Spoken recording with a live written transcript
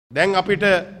දැන් අපිට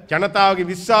ජනතාවගේ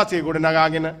විශ්වාසය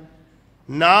ගොඩනගාගෙන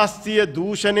නාස්තිය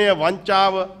දූෂණය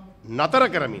වංචාව නතර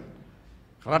කරමින්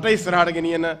රට ඉස්සරහට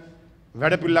ගෙනියන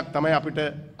වැඩපිළිවෙලක් තමයි අපිට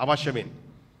අවශ්‍ය වෙන්නේ.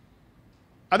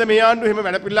 අද මේ ආණ්ඩුව එහෙම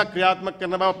වැඩපිළිවෙලක් ක්‍රියාත්මක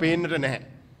කරන බව පේන්නට නැහැ.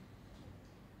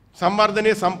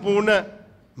 සංවර්ධනයේ සම්පූර්ණ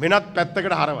වෙනත් පැත්තකට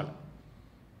හරවලා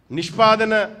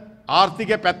නිෂ්පාදන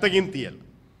ආර්ථිකය පැත්තකින් තියලා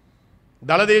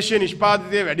දලදේශීය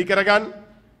නිෂ්පාදිතය වැඩි කරගන්න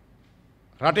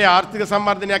රටේ ආර්ථික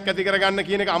සංවර්ධනයක් ඇති කරගන්න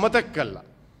කියන එක අමතක කළා.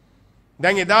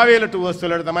 දැන් එදා වේල ටුවර්ස්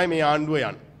වලට තමයි මේ ආණ්ඩුව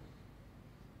යන්නේ.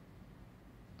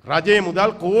 රජයේ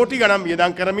මුදල් කෝටි ගණන්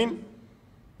වියදම් කරමින්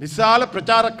විශාල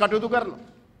ප්‍රචාරක කටයුතු කරනවා.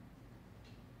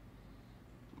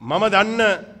 මම දන්න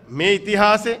මේ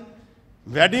ඉතිහාසයේ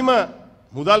වැඩිම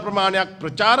මුදල් ප්‍රමාණයක්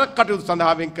ප්‍රචාරක කටයුතු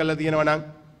සඳහා වෙන් කළා තියෙනවා නම්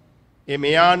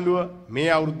මේ ආණ්ඩුව මේ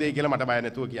අවුරුද්දේ කියලා මට බය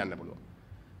නැතුව කියන්න පුළුවන්.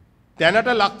 දැනට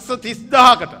ලක්ෂ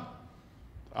 30000කට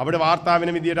අපිට වාර්තා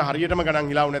වෙන විදියට හරියටම ගණන්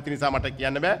හිලාවු නැති නිසා මට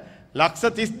කියන්න බෑ. ලක්ෂ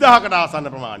 30000කට ආසන්න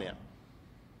ප්‍රමාණයක්.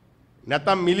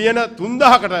 නැත්නම් මිලියන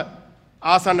 3000කට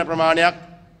ආසන්න ප්‍රමාණයක්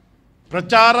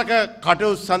ප්‍රචාරක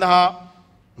කටයුතු සඳහා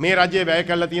මේ රජය වැය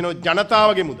කරලා තියෙන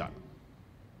ජනතාවගේ මුදල්.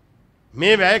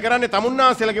 මේ වැය කරන්නේ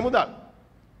තමුන්නාන්සේලාගේ මුදල්.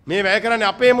 මේ වැය කරන්නේ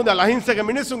අපේ මුදල්, අහිංසක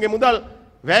මිනිස්සුන්ගේ මුදල්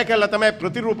වැය කරලා තමයි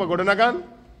ප්‍රතිරූප ගොඩනගන්න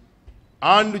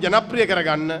ආණ්ඩු ජනප්‍රිය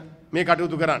කරගන්න මේ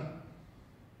කටයුතු කරන්නේ.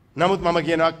 නමුත් මම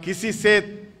කියනවා කිසිසේත්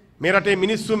මේ රටේ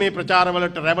මිනිස්සු මේ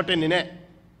ප්‍රචාරවලට රැවටෙන්නේ නැහැ.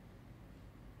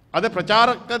 අද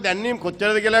ප්‍රචාරක දැන්වීම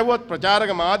කොච්චරද කියලා ඇහුවොත් ප්‍රචාරක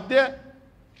මාධ්‍ය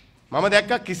මම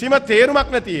දැක්ක කිසිම තේරුමක්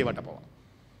නැති ඒවට පවා.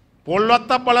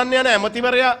 පොල්වත්තක් බලන්න යන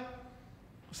ඇමතිවරයා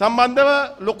සම්බන්ධව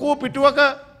ලොකු පිටුවක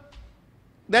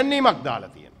දැන්වීමක් දාලා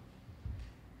තියෙනවා.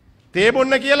 තේ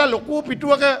බොන්න කියලා ලොකු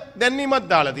පිටුවක දැන්වීමක්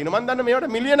දාලා තියෙනවා. මම දන්න මේවට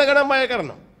මිලියන ගණන් වැය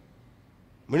කරනවා.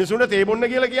 මිනිසුන්ට තේ බොන්න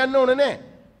කියලා කියන්න ඕනේ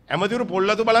නැහැ. ඇමතිවරු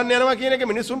පොල්ලතු බලන්න යනවා කියන එක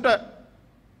මිනිසුන්ට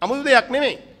අමුතු දෙයක්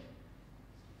නෙමෙයි.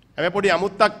 හැබැයි පොඩි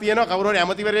අමුත්තක් තියෙනවා කවුරු හරි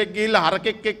ඇමතිවරයෙක් ගිහිල්ලා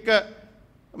හරකෙක් එක්ක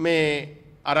මේ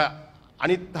අර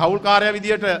අනිත් හවුල්කාරයා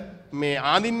විදියට මේ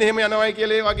ආඳින්න එහෙම යනවායි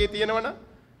කියලා ඒ වගේ තියෙනවනම්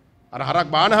අර හරක්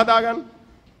බාන හදාගන්න.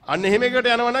 අන්න එහෙම එකකට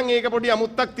යනවනම් ඒක පොඩි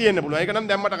අමුත්තක් තියෙන්න පුළුවන්. ඒක නම්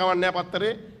දැම්මට කවන්නේ නැහැ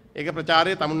පත්තරේ. ඒක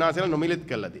ප්‍රචාරයේ තමුන්නාසෙලා නොමිලෙත්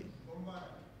කළා දී.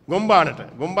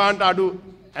 ගොම්බානට අඩු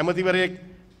ඇමතිවරයෙක්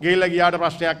ගිහිල්ලා ගියාට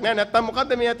ප්‍රශ්නයක් නැහැ. නැත්තම්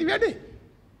මොකද්ද මේ ඇති වැඩේ?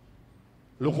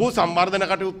 ලොකු සංවර්ධන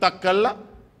කටයුත්තක් කළා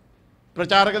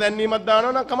ප්‍රචාරක දැන්වීමක්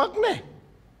දානවා නම් කමක් නැහැ.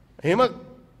 එහෙම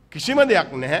කිසිම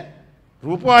දෙයක් නැහැ.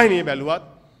 රූපවාහිනිය බැලුවත්,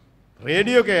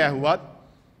 රේඩියෝ එකේ ඇහුවත්,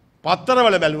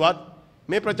 පත්තරවල බැලුවත්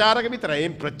මේ ප්‍රචාරක විතරයි.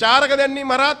 මේ ප්‍රචාරක දැන්වීම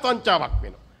හරහා වංචාවක්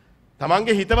වෙනවා.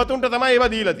 තමන්ගේ හිතවතුන්ට තමයි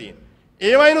ඒවා දීලා තියෙන්නේ.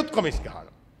 ඒවයිනුත් කොමිස්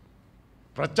ගහනවා.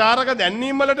 ප්‍රචාරක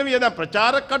දැන්වීම වලට වියදම්,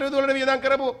 ප්‍රචාරක කටයුතු වලට වියදම්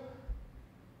කරපු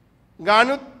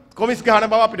ගානුත් කොමිස් ගහන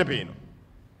බව අපිට පේනවා.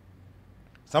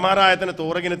 සමහර ආයතන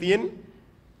තෝරගෙන තියෙන්නේ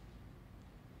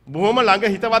බොහොම ළඟ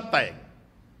හිතවත් අය.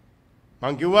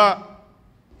 මං කිව්වා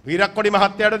වීරක්කොඩි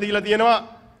මහත්තයාට දීලා තියෙනවා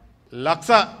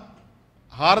ලක්ෂ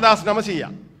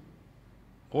 4900ක්.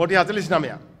 කෝටි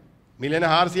 49ක්. මිලියන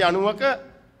 490ක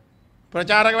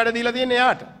ප්‍රචාරක වැඩ දීලා තියෙන්නේ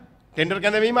එයාට. ටෙන්ඩර්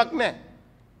කැඳවීමක් නැහැ.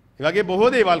 ඒ වගේ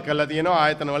බොහෝ දේවල් කරලා තියෙනවා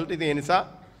ආයතන වලට. ඉතින් ඒ නිසා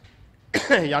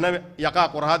යන යකා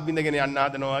කොරහත් බින්දගෙන යන්න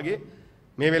හදනවා වගේ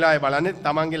මේ වෙලාවේ බලන්නේ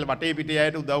තමන්ගේ වටේ පිටේ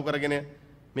අයට උදව් කරගෙන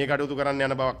මේ කටයුතු කරන්න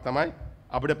යන බවක් තමයි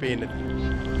අපිට පේන්න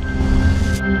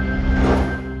තියෙන්නේ.